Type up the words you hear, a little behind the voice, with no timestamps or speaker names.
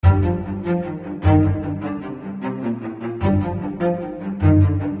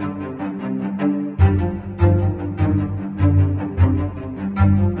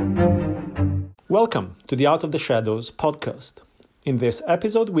Welcome to the Out of the Shadows podcast. In this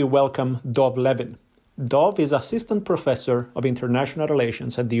episode, we welcome Dov Levin. Dov is Assistant Professor of International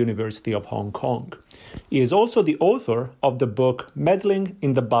Relations at the University of Hong Kong. He is also the author of the book Meddling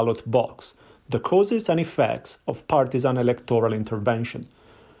in the Ballot Box, The Causes and Effects of Partisan Electoral Intervention.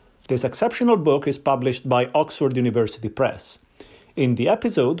 This exceptional book is published by Oxford University Press. In the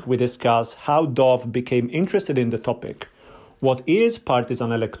episode, we discuss how Dov became interested in the topic, what is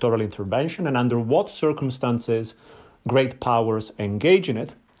partisan electoral intervention and under what circumstances great powers engage in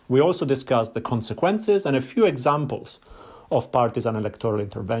it. We also discuss the consequences and a few examples of partisan electoral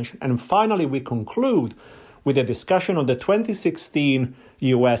intervention. And finally, we conclude with a discussion on the 2016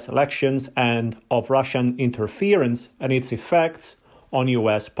 US elections and of Russian interference and its effects on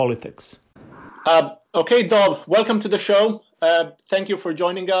US politics. Okay, Dov, welcome to the show. Thank you for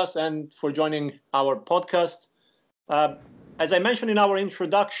joining us and for joining our podcast. As I mentioned in our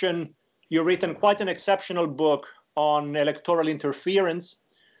introduction, you've written quite an exceptional book on electoral interference,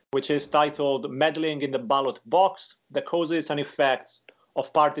 which is titled Meddling in the Ballot Box, The Causes and Effects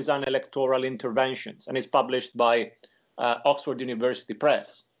of Partisan Electoral Interventions, and is published by Oxford University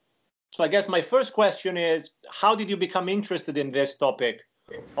Press. So I guess my first question is, how did you become interested in this topic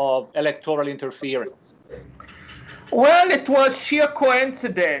of electoral interference? Well, it was sheer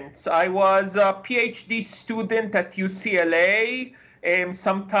coincidence. I was a PhD student at UCLA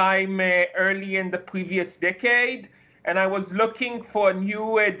sometime early in the previous decade, and I was looking for a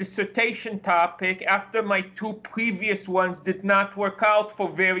new dissertation topic after my two previous ones did not work out for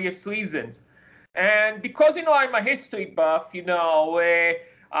various reasons. And because, I'm a history buff,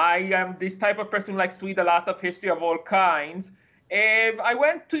 I am this type of person who likes to read a lot of history of all kinds. I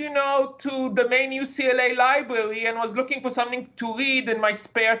went to the main UCLA library and was looking for something to read in my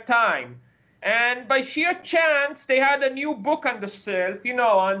spare time. And by sheer chance, they had a new book on the shelf,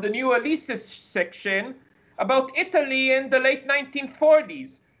 on the new Ulysses section about Italy in the late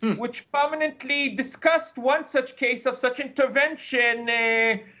 1940s, which prominently discussed one such case of such intervention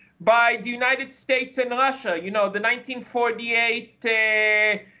by the United States and Russia, the 1948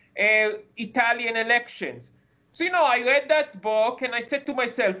 Italian elections. So, I read that book and I said to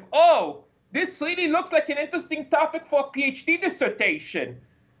myself, oh, this really looks like an interesting topic for a PhD dissertation.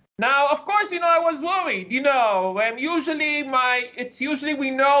 Now, of course, I was worried, and usually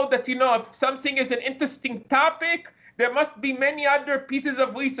we know that, if something is an interesting topic, there must be many other pieces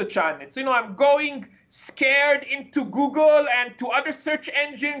of research on it. So, I'm going scared into Google and to other search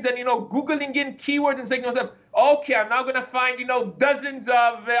engines and, Googling in keywords and saying to myself, okay, I'm now going to find, dozens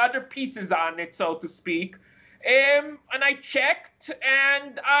of other pieces on it, so to speak. And I checked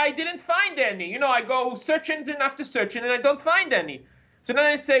and I didn't find any. I go search engine after search engine and I don't find any. So then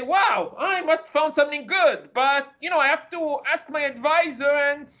I say, wow, I must have found something good. But, I have to ask my advisor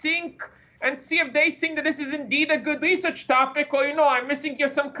and see if they think that this is indeed a good research topic or, I'm missing here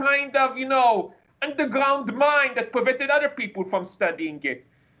some kind of, underground mine that prevented other people from studying it.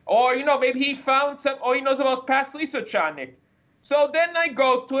 Or, maybe he found or he knows about past research on it. So then I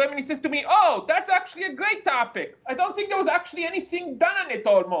go to him and he says to me, oh, that's actually a great topic. I don't think there was actually anything done on it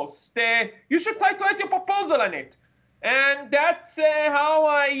almost. You should try to write your proposal on it. And that's how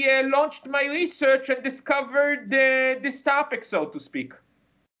I launched my research and discovered this topic, so to speak.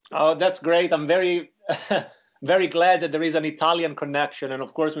 Oh, that's great. I'm very, very glad that there is an Italian connection. And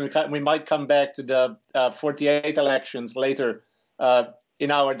of course, we might come back to the 48 elections later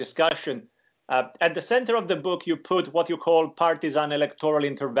in our discussion. At the center of the book, you put what you call partisan electoral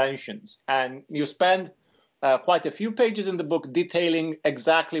interventions, and you spend quite a few pages in the book detailing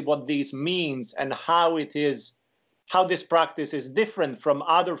exactly what this means and how this practice is different from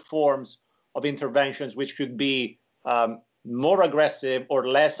other forms of interventions, which could be more aggressive or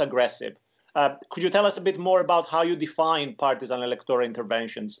less aggressive. Could you tell us a bit more about how you define partisan electoral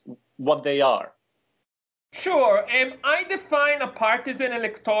interventions, what they are? Sure. I define a partisan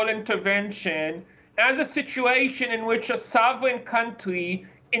electoral intervention as a situation in which a sovereign country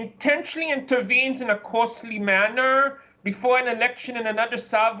intentionally intervenes in a costly manner before an election in another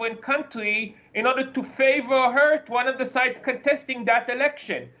sovereign country in order to favor or hurt one of the sides contesting that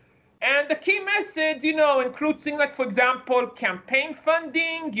election. And the key message, includes things like, for example, campaign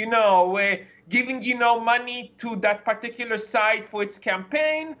funding, giving, money to that particular side for its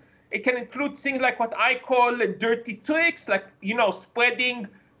campaign. It can include things like what I call dirty tricks, like, spreading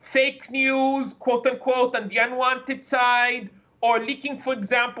fake news, quote unquote, on the unwanted side, or leaking, for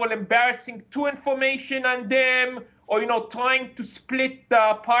example, embarrassing true information on them, or, trying to split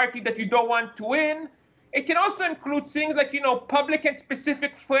the party that you don't want to win. It can also include things like, public and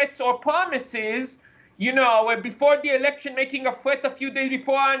specific threats or promises, before the election, making a threat a few days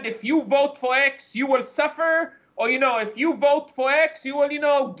beforehand. If you vote for X, you will suffer. Or, if you vote for X, you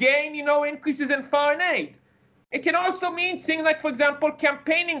will, gain, increases in foreign aid. It can also mean things like, for example,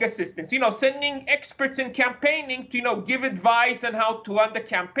 campaigning assistance, sending experts in campaigning to, give advice on how to run the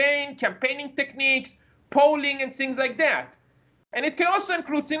campaigning techniques, polling, and things like that. And it can also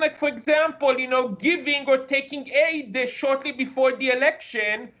include things like, for example, giving or taking aid shortly before the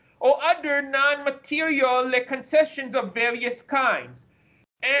election, or other non-material concessions of various kinds.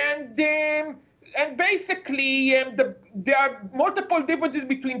 And basically, there are multiple differences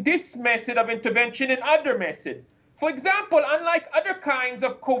between this method of intervention and other methods. For example, unlike other kinds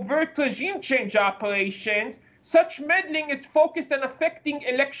of covert regime change operations, such meddling is focused on affecting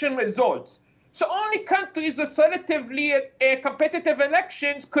election results. So only countries with relatively competitive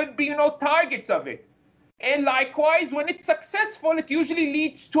elections could be, targets of it. And likewise, when it's successful, it usually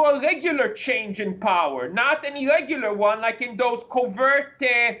leads to a regular change in power, not an irregular one like in those covert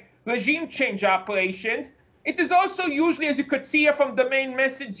regime change operations. It is also usually, as you could see here from the main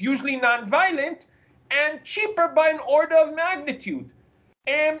message, usually nonviolent and cheaper by an order of magnitude.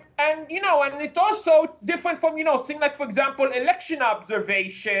 And it also, it's different from, things like, for example, election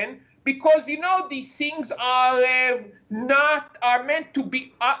observation, because, these things are meant to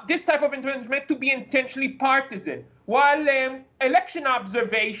be, this type of intervention is meant to be intentionally partisan, while election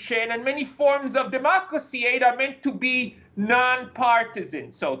observation and many forms of democracy aid are meant to be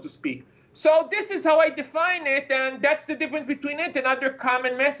non-partisan, so to speak. So this is how I define it, and that's the difference between it and other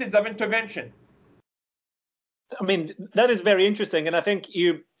common methods of intervention. I mean, that is very interesting, and I think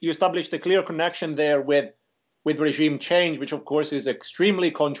you established a clear connection there with regime change, which of course is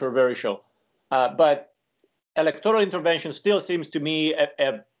extremely controversial. But electoral intervention still seems to me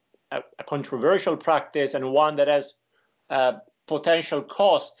a controversial practice, and one that has potential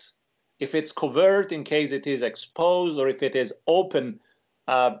costs. If it's covert, in case it is exposed, or if it is open,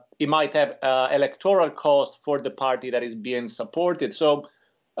 it might have electoral cost for the party that is being supported. So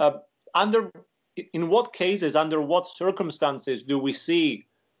in what cases, under what circumstances do we see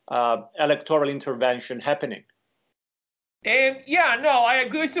electoral intervention happening? I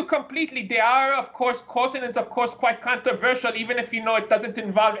agree with you completely. There are, of course, costs, and it's, of course, quite controversial, even if, it doesn't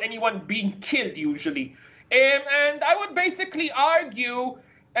involve anyone being killed usually. And I would basically argue,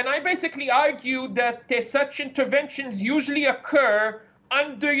 that such interventions usually occur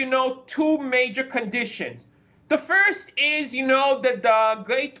under, two major conditions. The first is, that the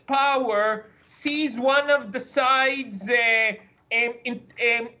great power sees one of the sides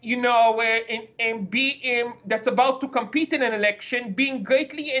that's about to compete in an election being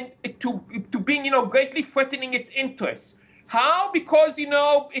greatly greatly threatening its interests. How? Because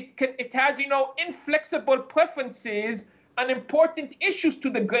it has inflexible preferences on important issues to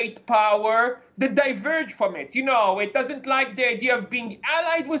the great power that diverge from it. It doesn't like the idea of being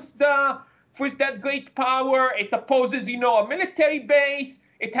allied with that great power. It opposes a military base.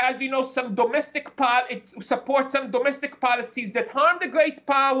 It has, it supports some domestic policies that harm the great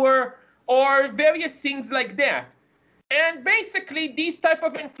power, or various things like that. And basically, these type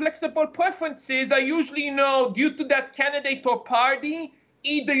of inflexible preferences are usually, due to that candidate or party,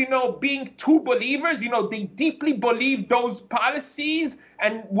 either, being true believers, they deeply believe those policies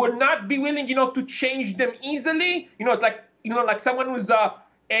and would not be willing, to change them easily. Like someone who's like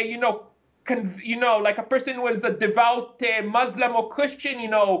a person who is a devout Muslim or Christian,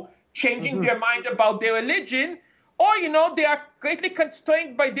 changing their mind about their religion, or, they are greatly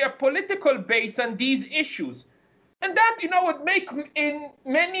constrained by their political base on these issues. And that, would make in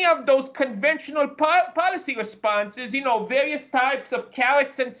many of those conventional policy responses, various types of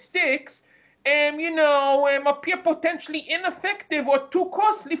carrots and sticks, appear potentially ineffective or too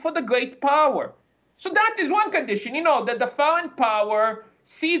costly for the great power. So that is one condition, that the foreign power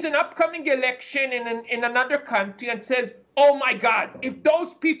sees an upcoming election in another country and says, oh my God, if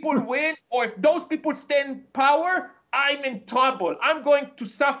those people win, or if those people stay in power, I'm in trouble. I'm going to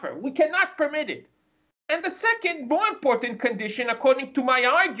suffer. We cannot permit it. And the second, more important condition, according to my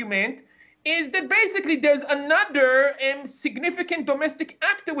argument, is that basically there's another significant domestic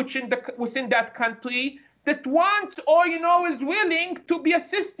actor within that country that wants, or, is willing to be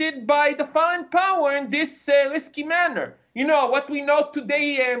assisted by the foreign power in this risky manner. What we know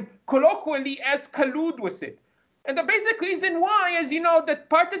today colloquially as collude with it. And the basic reason why is, that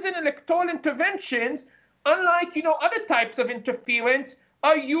partisan electoral interventions, unlike, other types of interference,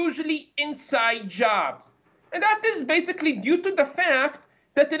 are usually inside jobs. And that is basically due to the fact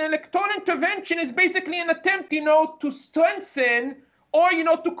that an electoral intervention is basically an attempt, to strengthen or,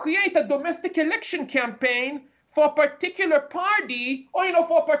 to create a domestic election campaign for a particular party or,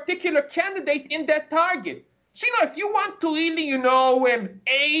 for a particular candidate in that target. So, if you want to really,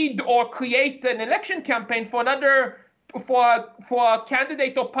 aid or create an election campaign for a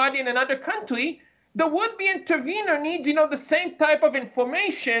candidate or party in another country, the would-be intervener needs, the same type of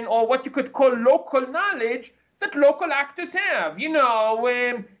information or what you could call local knowledge that local actors have.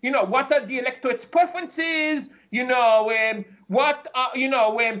 What are the electorate's preferences? Will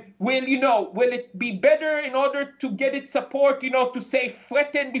it be better in order to get its support, to say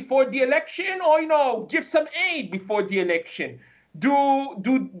threaten before the election or, give some aid before the election?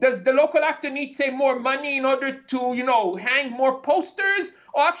 Does the local actor need, say, more money in order to, hang more posters?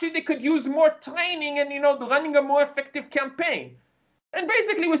 Or actually they could use more training and, running a more effective campaign? And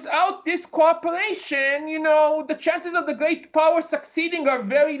basically, without this cooperation, the chances of the great power succeeding are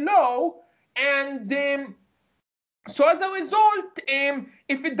very low. And so as a result,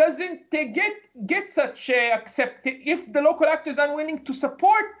 if it doesn't get such accepted, if the local actor is unwilling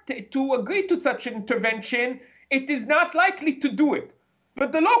to agree to such intervention, it is not likely to do it.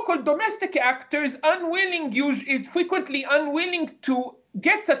 But the local domestic actor is frequently unwilling to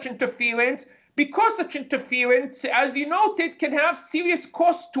get such interference, because such interference, as you noted, can have serious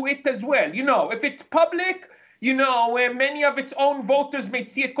costs to it as well. If it's public, where many of its own voters may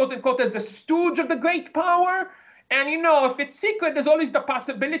see it, quote unquote, as a stooge of the great power. And, if it's secret, there's always the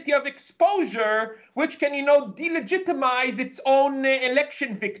possibility of exposure, which can, delegitimize its own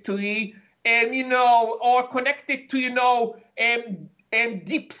election victory, or connect it to,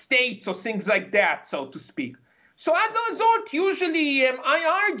 deep states or things like that, so to speak. So as a result, usually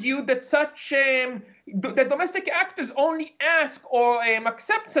I argue that the domestic actors only ask or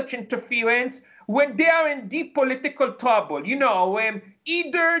accept such interference when they are in deep political trouble.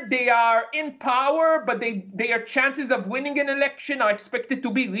 Either they are in power, but their chances of winning an election are expected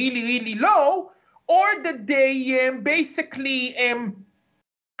to be really, really low, or that they basically are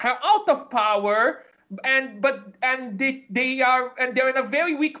out of power, they're in a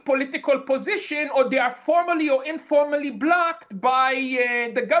very weak political position, or they are formally or informally blocked by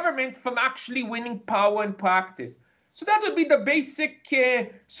the government from actually winning power in practice. So that would be the basic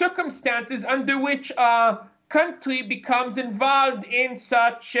circumstances under which a country becomes involved in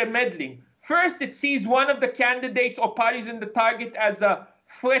such meddling. First, it sees one of the candidates or parties in the target as a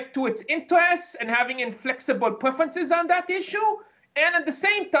threat to its interests and having inflexible preferences on that issue. And at the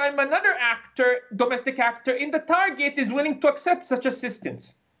same time, another domestic actor in the target is willing to accept such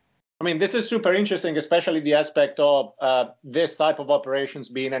assistance. I mean, this is super interesting, especially the aspect of this type of operations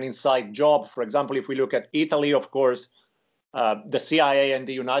being an inside job. For example, if we look at Italy, of course, the CIA and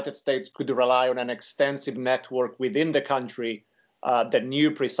the United States could rely on an extensive network within the country that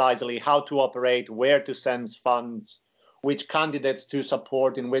knew precisely how to operate, where to send funds, which candidates to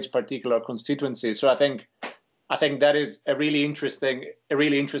support in which particular constituency. So I think that is a really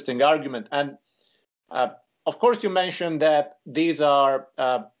interesting argument. And of course, you mentioned that these are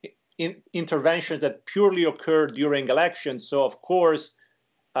interventions that purely occur during elections. So of course,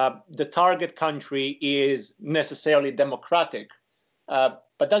 the target country is necessarily democratic.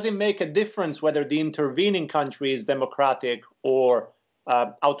 But does it make a difference whether the intervening country is democratic or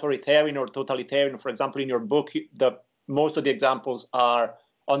authoritarian or totalitarian? For example, in your book, most of the examples are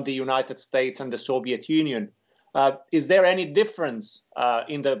on the United States and the Soviet Union. Is there any difference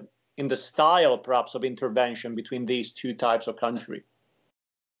in the style, perhaps, of intervention between these two types of country?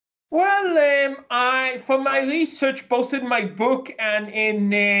 Well, from my research, both in my book and in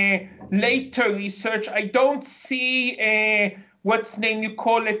later research, I don't see in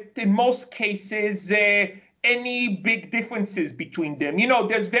most cases, any big differences between them.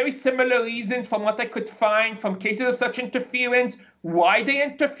 There's very similar reasons from what I could find from cases of such interference, why they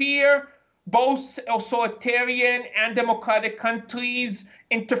interfere. Both authoritarian and democratic countries,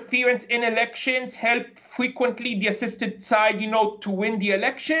 interference in elections help frequently the assisted side, to win the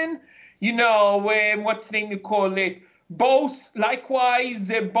election. Both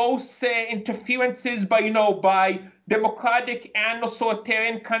interferences by democratic and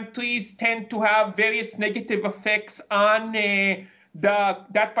authoritarian countries tend to have various negative effects on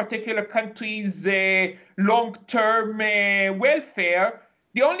that particular country's long-term welfare.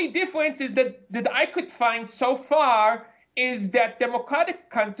 The only difference is that I could find so far is that democratic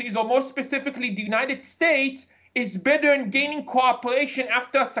countries, or more specifically the United States, is better in gaining cooperation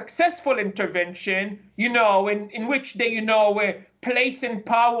after a successful intervention, in which they, place in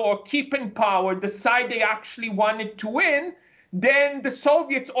power or keep in power the side they actually wanted to win, than the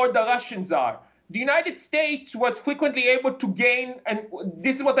Soviets or the Russians are. the United States was frequently able to gain, and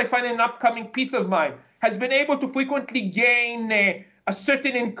this is what I find in an upcoming piece of mine, has been able to frequently gain a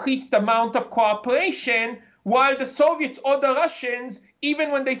certain increased amount of cooperation, while the Soviets or the Russians,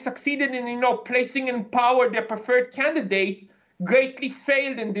 even when they succeeded in, placing in power their preferred candidates, greatly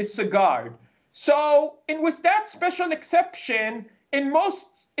failed in this regard. So, and with that special exception, in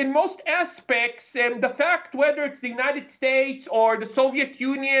most aspects, the fact whether it's the United States or the Soviet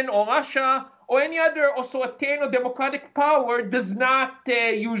Union or Russia or any other authoritarian or democratic power does not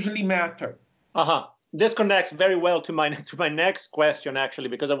usually matter. This connects very well to my next question, actually,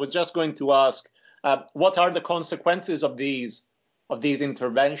 because I was just going to ask, what are the consequences of these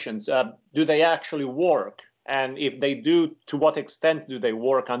interventions? Do they actually work? And if they do, to what extent do they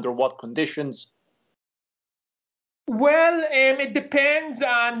work? Under what conditions? Well, it depends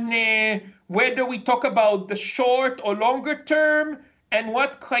on whether we talk about the short or longer term, and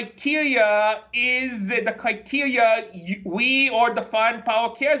what criteria is the criteria we or the foreign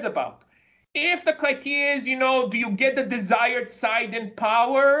power cares about. If the criteria is, do you get the desired side in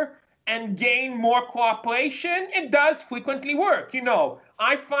power and gain more cooperation, it does frequently work.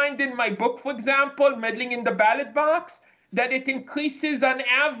 I find in my book, for example, Meddling in the Ballot Box, that it increases on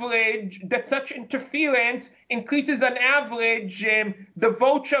average, that such interference increases on average the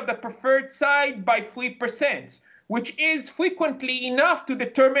vote of the preferred side by 3%, which is frequently enough to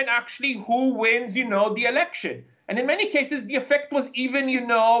determine actually who wins, the election. And in many cases, the effect was even,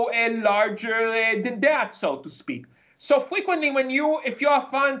 larger than that, so to speak. So frequently, if you're a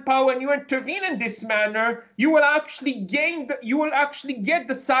foreign power and you intervene in this manner, you will actually get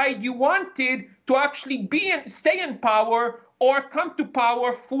the side you wanted to actually stay in power or come to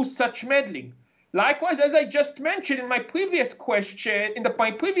power through such meddling. Likewise, as I just mentioned in my previous question,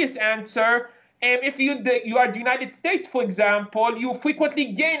 my previous answer, if you are the United States, for example, you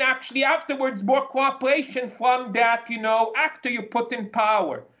frequently gain actually afterwards more cooperation from that, actor you put in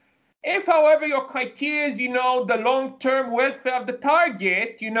power. If, however, your criteria is, the long-term welfare of the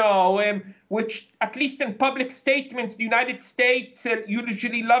target, which at least in public statements, the United States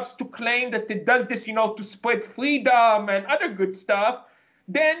usually loves to claim that it does this, to spread freedom and other good stuff,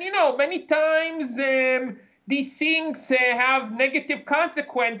 then, many times these things have negative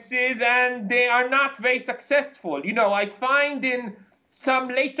consequences and they are not very successful. I find in some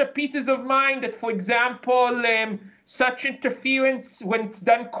later pieces of mine that, for example, such interference, when it's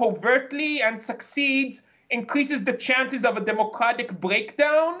done covertly and succeeds, increases the chances of a democratic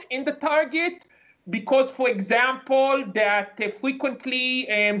breakdown in the target, because, for example, that frequently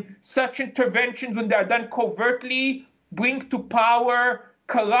such interventions, when they are done covertly, bring to power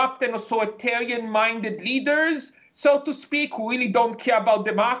corrupt and authoritarian-minded leaders, so to speak, who really don't care about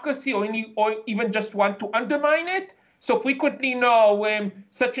democracy or even just want to undermine it. So frequently,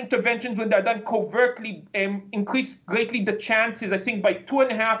 such interventions, when they're done covertly, increase greatly the chances, I think, by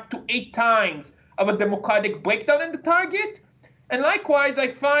 2.5 to 8 times of a democratic breakdown in the target. And likewise, I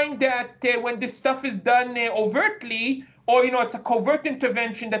find that when this stuff is done overtly, or, it's a covert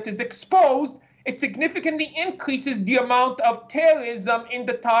intervention that is exposed, it significantly increases the amount of terrorism in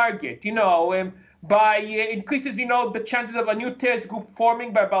the target, by increases, the chances of a new terrorist group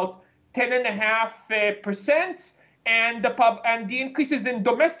forming by about 10.5%. And the increases in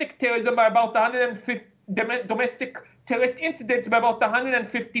domestic terrorism by about 150, domestic terrorist incidents by about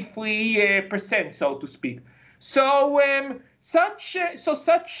 153%, so to speak. So such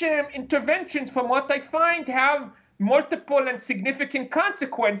interventions, from what I find, have multiple and significant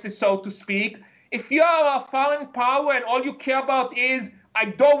consequences, so to speak. If you are a foreign power and all you care about is, I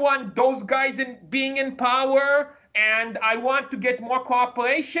don't want those guys being in power and I want to get more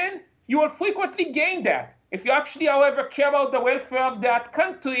cooperation, you will frequently gain that. If you actually, however, care about the welfare of that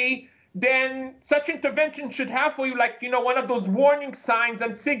country, then such intervention should have for you, like, one of those warning signs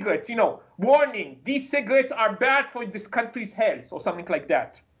on cigarettes, warning, these cigarettes are bad for this country's health, or something like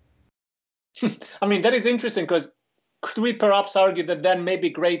that. I mean, that is interesting, because could we perhaps argue that then maybe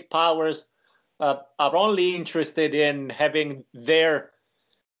great powers are only interested in having their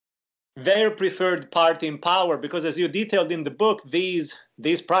preferred party in power? Because as you detailed in the book, these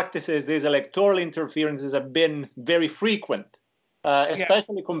practices, these electoral interferences have been very frequent,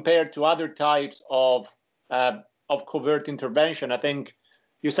 especially compared to other types of covert intervention. I think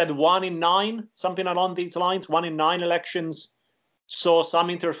you said 1 in 9, something along these lines. 1 in 9 elections saw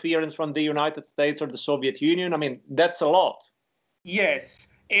some interference from the United States or the Soviet Union. I mean, that's a lot. Yes,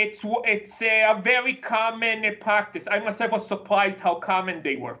 it's a very common practice. I myself was surprised how common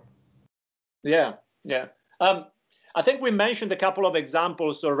they were. Yeah. I think we mentioned a couple of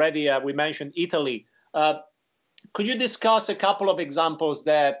examples already. We mentioned Italy. Could you discuss a couple of examples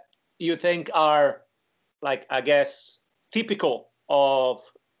that you think are, like, I guess, typical of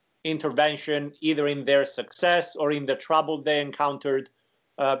intervention, either in their success or in the trouble they encountered,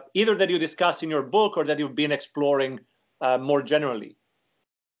 either that you discuss in your book or that you've been exploring more generally?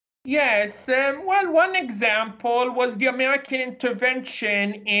 Yes, well, one example was the American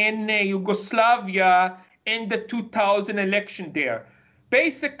intervention in Yugoslavia in the 2000 election there.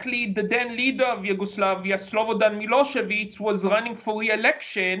 Basically, the then leader of Yugoslavia, Slobodan Milosevic, was running for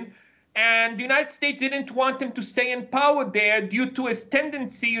re-election, and the United States didn't want him to stay in power there due to his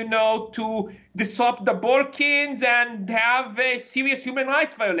tendency, to disrupt the Balkans and have serious human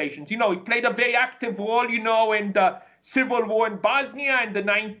rights violations. He played a very active role, in the civil war in Bosnia in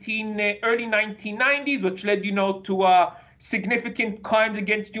the early 1990s, which led, to significant crimes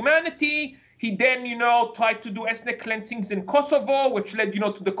against humanity. He then, tried to do ethnic cleansings in Kosovo, which led,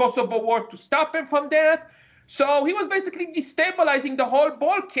 to the Kosovo War to stop him from that. So he was basically destabilizing the whole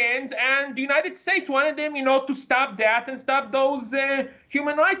Balkans, and the United States wanted him, to stop that and stop those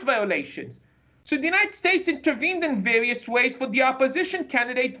human rights violations. So the United States intervened in various ways for the opposition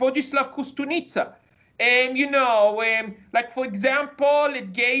candidate, Vojislav Kostunica. Like, for example,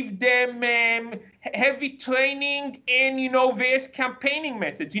 it gave them heavy training in, various campaigning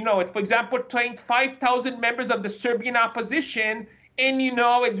methods. It, for example, trained 5,000 members of the Serbian opposition in,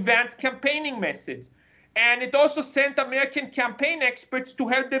 advanced campaigning methods. And it also sent American campaign experts to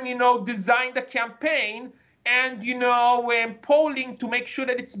help them, design the campaign and, polling to make sure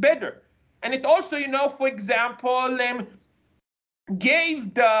that it's better. And it also, for example,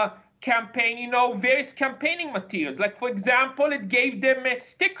 gave the campaign, various campaigning materials. Like, for example, it gave them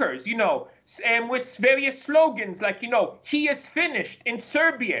stickers, with various slogans like, "He is finished" in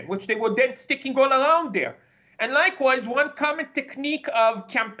Serbian, which they were then sticking all around there. And likewise, one common technique of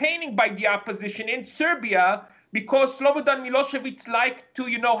campaigning by the opposition in Serbia, because Slobodan Milosevic liked to,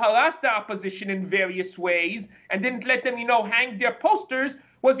 harass the opposition in various ways and didn't let them, hang their posters,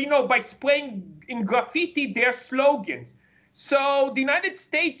 was, by spraying in graffiti their slogans. So the United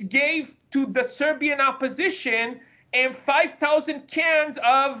States gave to the Serbian opposition 5,000 cans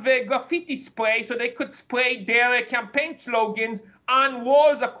of graffiti spray so they could spray their campaign slogans on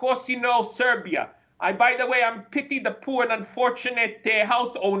walls across, Serbia. By the way, I'm pity the poor and unfortunate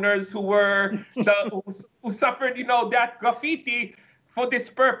house owners who were who suffered, that graffiti for this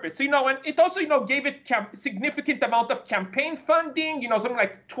purpose. So, and it also, gave it significant amount of campaign funding, something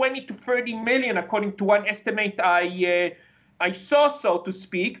like 20 to 30 million, according to one estimate I saw, so to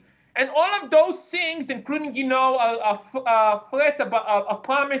speak. And all of those things, including, a threat about a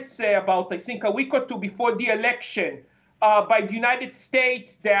promise about, I think, a week or two before the election, by the United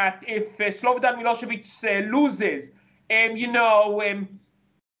States that if Slobodan Milosevic loses, the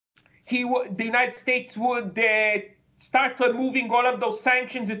United States would start removing all of those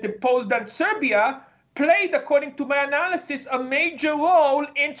sanctions it imposed on Serbia, played, according to my analysis, a major role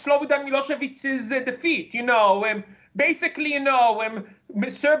in Slobodan Milosevic's defeat. Basically,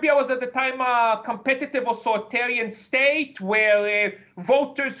 Serbia was at the time a competitive authoritarian state where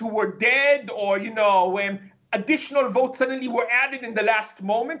voters who were dead or, additional votes suddenly were added in the last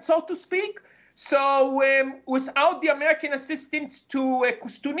moment, so to speak. So without the American assistance to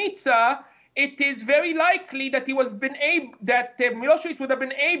Kostunica, it is very likely that Milosevic would have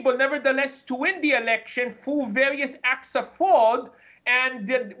been able, nevertheless, to win the election through various acts of fraud, and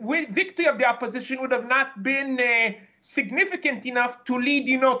the victory of the opposition would have not been significant enough to lead,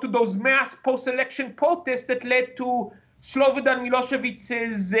 to those mass post-election protests that led to Slobodan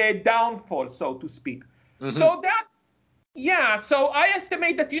Milosevic's downfall, so to speak. Mm-hmm. So I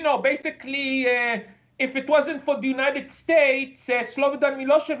estimate that, basically, if it wasn't for the United States, Slobodan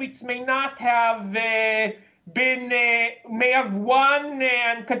Milosevic may not have may have won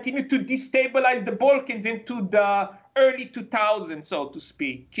and continued to destabilize the Balkans into the early 2000s, so to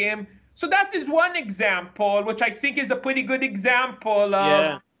speak. So that is one example, which I think is a pretty good example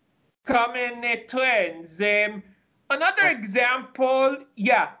of common trends. Another example,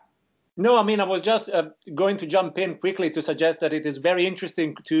 No, I mean, I was just going to jump in quickly to suggest that it is very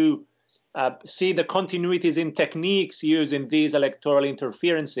interesting to see the continuities in techniques used in these electoral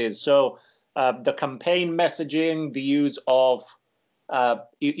interferences. So the campaign messaging, the use of,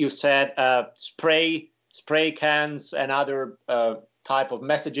 you said, spray cans and other type of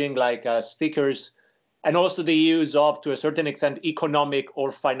messaging like stickers, and also the use of, to a certain extent, economic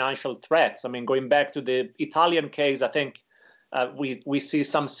or financial threats. I mean, going back to the Italian case, I think we see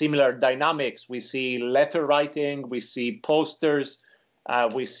some similar dynamics. We see letter writing, we see posters,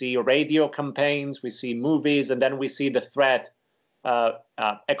 we see radio campaigns, we see movies, and then we see the threat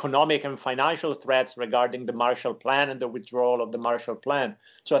economic and financial threats regarding the Marshall Plan and the withdrawal of the Marshall Plan.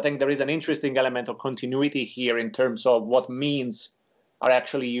 So I think there is an interesting element of continuity here in terms of what means are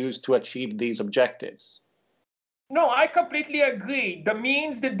actually used to achieve these objectives. No, I completely agree. The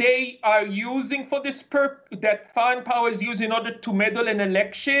means that they are using for this that foreign powers use in order to meddle in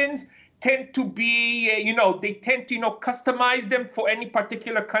elections tend to be, they tend to, customize them for any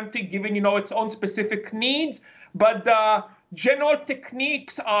particular country given, its own specific needs. But the general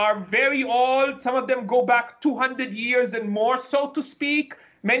techniques are very old. Some of them go back 200 years and more, so to speak.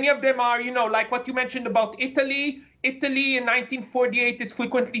 Many of them are, like what you mentioned about Italy. Italy in 1948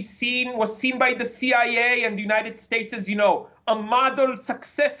 was seen by the CIA and the United States as, a model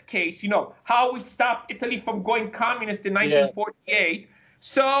success case, how we stopped Italy from going communist in 1948. Yes.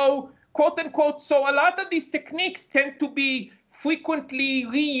 So, quote unquote, so a lot of these techniques tend to be frequently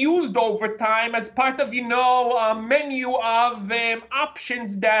reused over time as part of, a menu of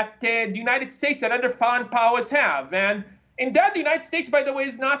options that the United States and other foreign powers have. And in that, the United States, by the way,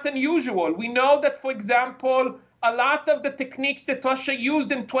 is not unusual. We know that, for example, a lot of the techniques that Russia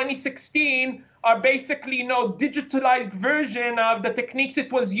used in 2016 are basically, digitalized version of the techniques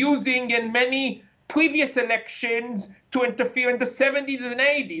it was using in many previous elections to interfere in the 70s and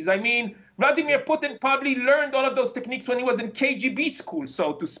 80s. I mean, Vladimir Putin probably learned all of those techniques when he was in KGB school,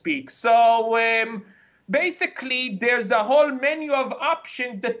 so to speak. So basically, there's a whole menu of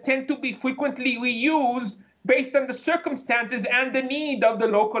options that tend to be frequently reused based on the circumstances and the need of the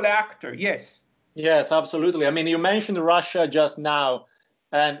local actor. Yes. Yes, absolutely. I mean, you mentioned Russia just now,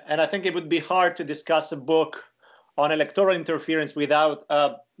 and I think it would be hard to discuss a book on electoral interference without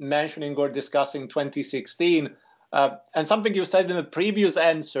mentioning or discussing 2016. And something you said in a previous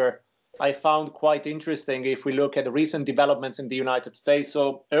answer, I found quite interesting if we look at the recent developments in the United States.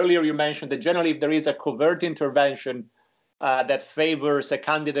 So earlier you mentioned that generally if there is a covert intervention that favors a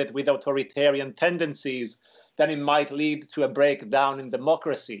candidate with authoritarian tendencies, then it might lead to a breakdown in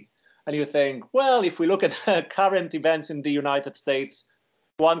democracy. And you think, well, if we look at current events in the United States,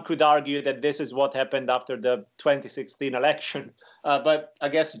 one could argue that this is what happened after the 2016 election. But I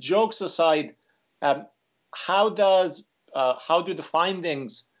guess jokes aside, how do the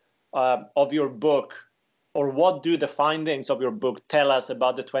findings of your book, or what do the findings of your book tell us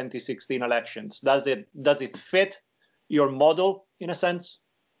about the 2016 elections? Does it fit your model in a sense?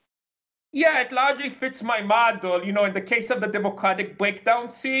 Yeah, it largely fits my model. In the case of the democratic breakdown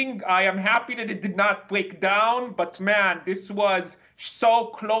thing, I am happy that it did not break down. But man, this was so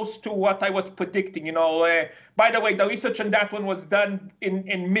close to what I was predicting. By the way, the research on that one was done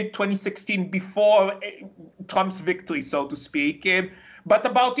in mid-2016 before Trump's victory, so to speak. But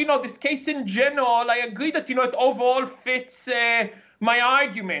about, this case in general, I agree that, it overall fits my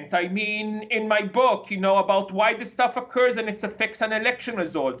argument. I mean, in my book, about why this stuff occurs and its effects on election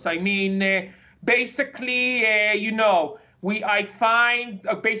results. I mean, basically, I find,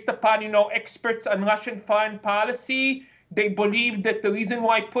 based upon, experts on Russian foreign policy, they believe that the reason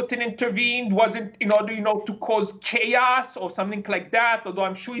why Putin intervened wasn't in order, to cause chaos or something like that, although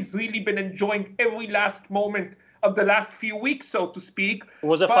I'm sure he's really been enjoying every last moment of the last few weeks, so to speak. It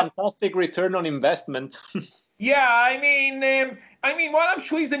was a fantastic return on investment. Yeah, I mean, while I'm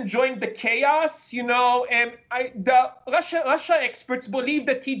sure he's enjoying the chaos, the Russia experts believe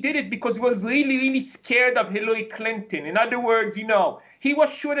that he did it because he was really, really scared of Hillary Clinton. In other words, he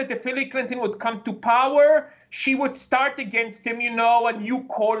was sure that if Hillary Clinton would come to power, she would start against him, a new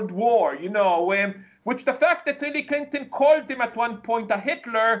Cold War, which the fact that Hillary Clinton called him at one point a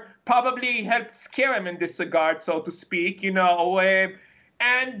Hitler probably helped scare him in this regard, so to speak,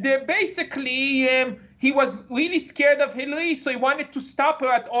 And basically, he was really scared of Hillary, so he wanted to stop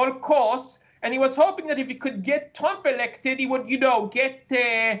her at all costs. And he was hoping that if he could get Trump elected, he would, get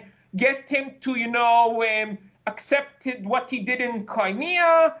him to, accept what he did in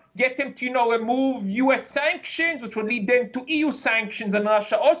Crimea, get him to, remove U.S. sanctions, which would lead then to EU sanctions and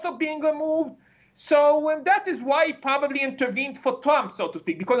Russia also being removed. So that is why he probably intervened for Trump, so to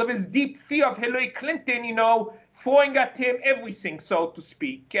speak, because of his deep fear of Hillary Clinton, throwing at him everything, so to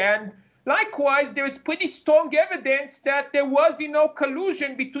speak. And likewise, there is pretty strong evidence that there was,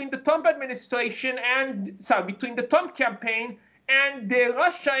 collusion between the Trump administration between the Trump campaign and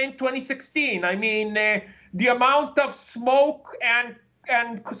Russia in 2016. I mean, the amount of smoke and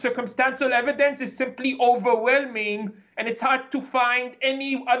circumstantial evidence is simply overwhelming, and it's hard to find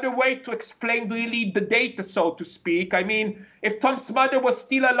any other way to explain really the data, so to speak. I mean, if Trump's mother was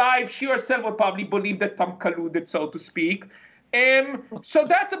still alive, she herself would probably believe that Trump colluded, so to speak. So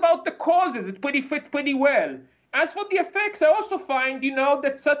that's about the causes. It fits pretty well. As for the effects, I also find,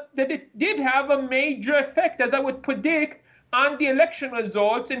 that it did have a major effect, as I would predict, on the election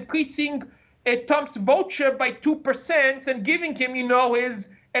results, increasing Trump's vote share by 2% and giving him, his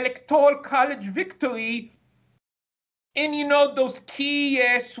electoral college victory in, those key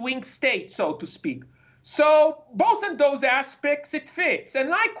swing states, so to speak. So both of those aspects, it fits. And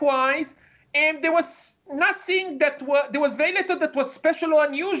likewise, there was nothing there was very little that was special or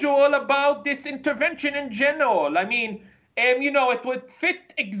unusual about this intervention in general. I mean, it would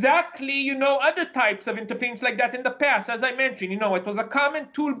fit exactly, other types of interference like that in the past. As I mentioned, it was a common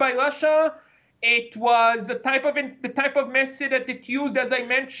tool by Russia. It was the type of method that it used, as I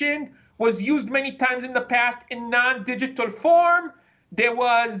mentioned, was used many times in the past in non-digital form. There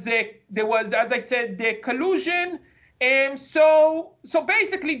was, as I said, the collusion. So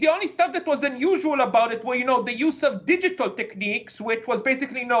basically, the only stuff that was unusual about it were, the use of digital techniques, which was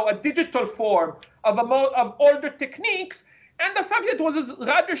basically, a digital form of older techniques, and the fact that it was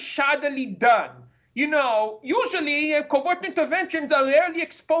rather shoddily done. Usually covert interventions are rarely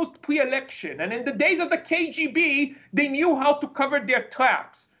exposed pre-election, and in the days of the KGB, they knew how to cover their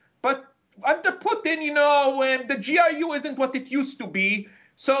tracks. But under Putin, the GRU isn't what it used to be.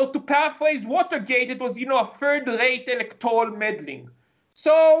 So to paraphrase Watergate, it was, a third-rate electoral meddling.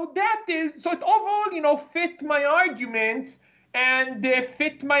 So it overall, fit my arguments and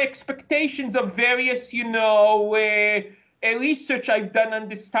fit my expectations of various, research I've done on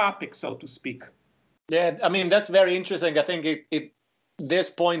this topic, so to speak. Yeah, I mean, that's very interesting. I think this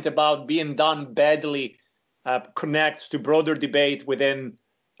point about being done badly connects to broader debate within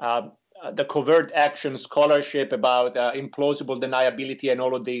the covert action scholarship about implausible deniability and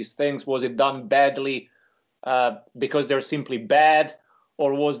all of these things. Was it done badly because they're simply bad,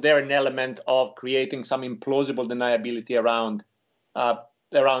 or was there an element of creating some implausible deniability around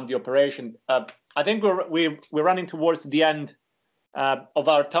the operation? I think we're running towards the end of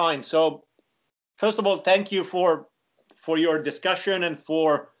our time. So first of all, thank you for your discussion and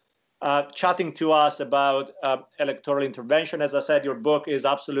for chatting to us about electoral intervention. As I said, your book is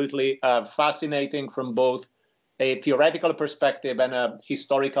absolutely fascinating from both a theoretical perspective and a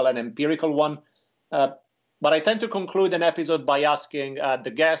historical and empirical one. But I tend to conclude an episode by asking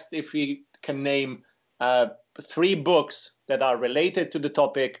the guest if he can name 3 books that are related to the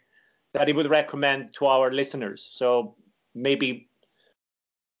topic that he would recommend to our listeners. So maybe,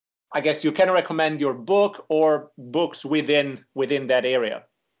 I guess you can recommend your book or books within that area.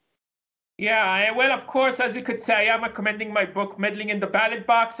 Yeah, well, of course, as you could say, I'm recommending my book, Meddling in the Ballot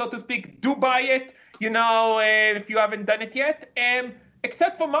Box, so to speak. Do buy it, if you haven't done it yet.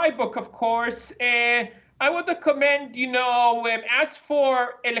 Except for my book, of course, I would recommend, as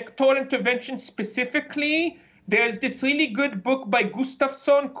for electoral intervention specifically, there's this really good book by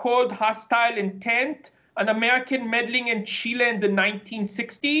Gustafson called Hostile Intent, An American Meddling in Chile in the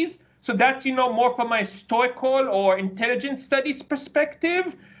 1960s. So that's, more from a historical or intelligence studies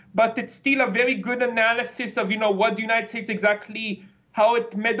perspective. But it's still a very good analysis of, what the United States exactly, how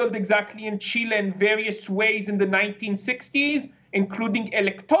it meddled exactly in Chile in various ways in the 1960s, including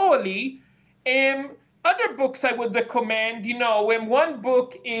electorally. Other books I would recommend, one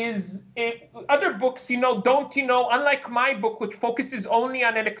book is, other books, don't, unlike my book, which focuses only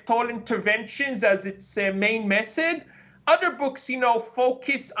on electoral interventions as its main method, other books,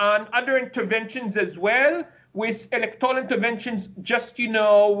 focus on other interventions as well, with electoral interventions just,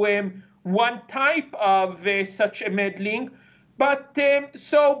 one type of such a meddling. But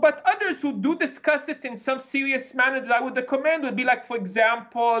others who do discuss it in some serious manners, I would recommend would be like, for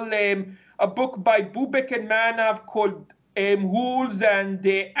example, a book by Bubeck and Manav called Rules and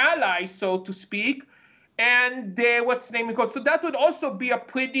Allies, so to speak. And what's the name of it? So that would also be a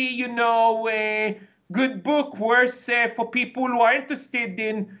pretty, good book worth for people who are interested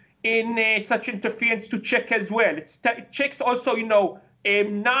in such interference to check as well. It checks also,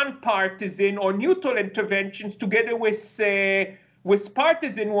 non-partisan or neutral interventions together with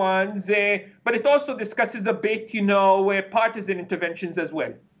partisan ones, but it also discusses a bit, partisan interventions as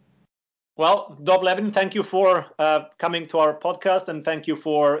well. Well, Dov Levin, thank you for coming to our podcast, and thank you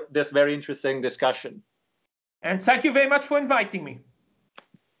for this very interesting discussion. And thank you very much for inviting me.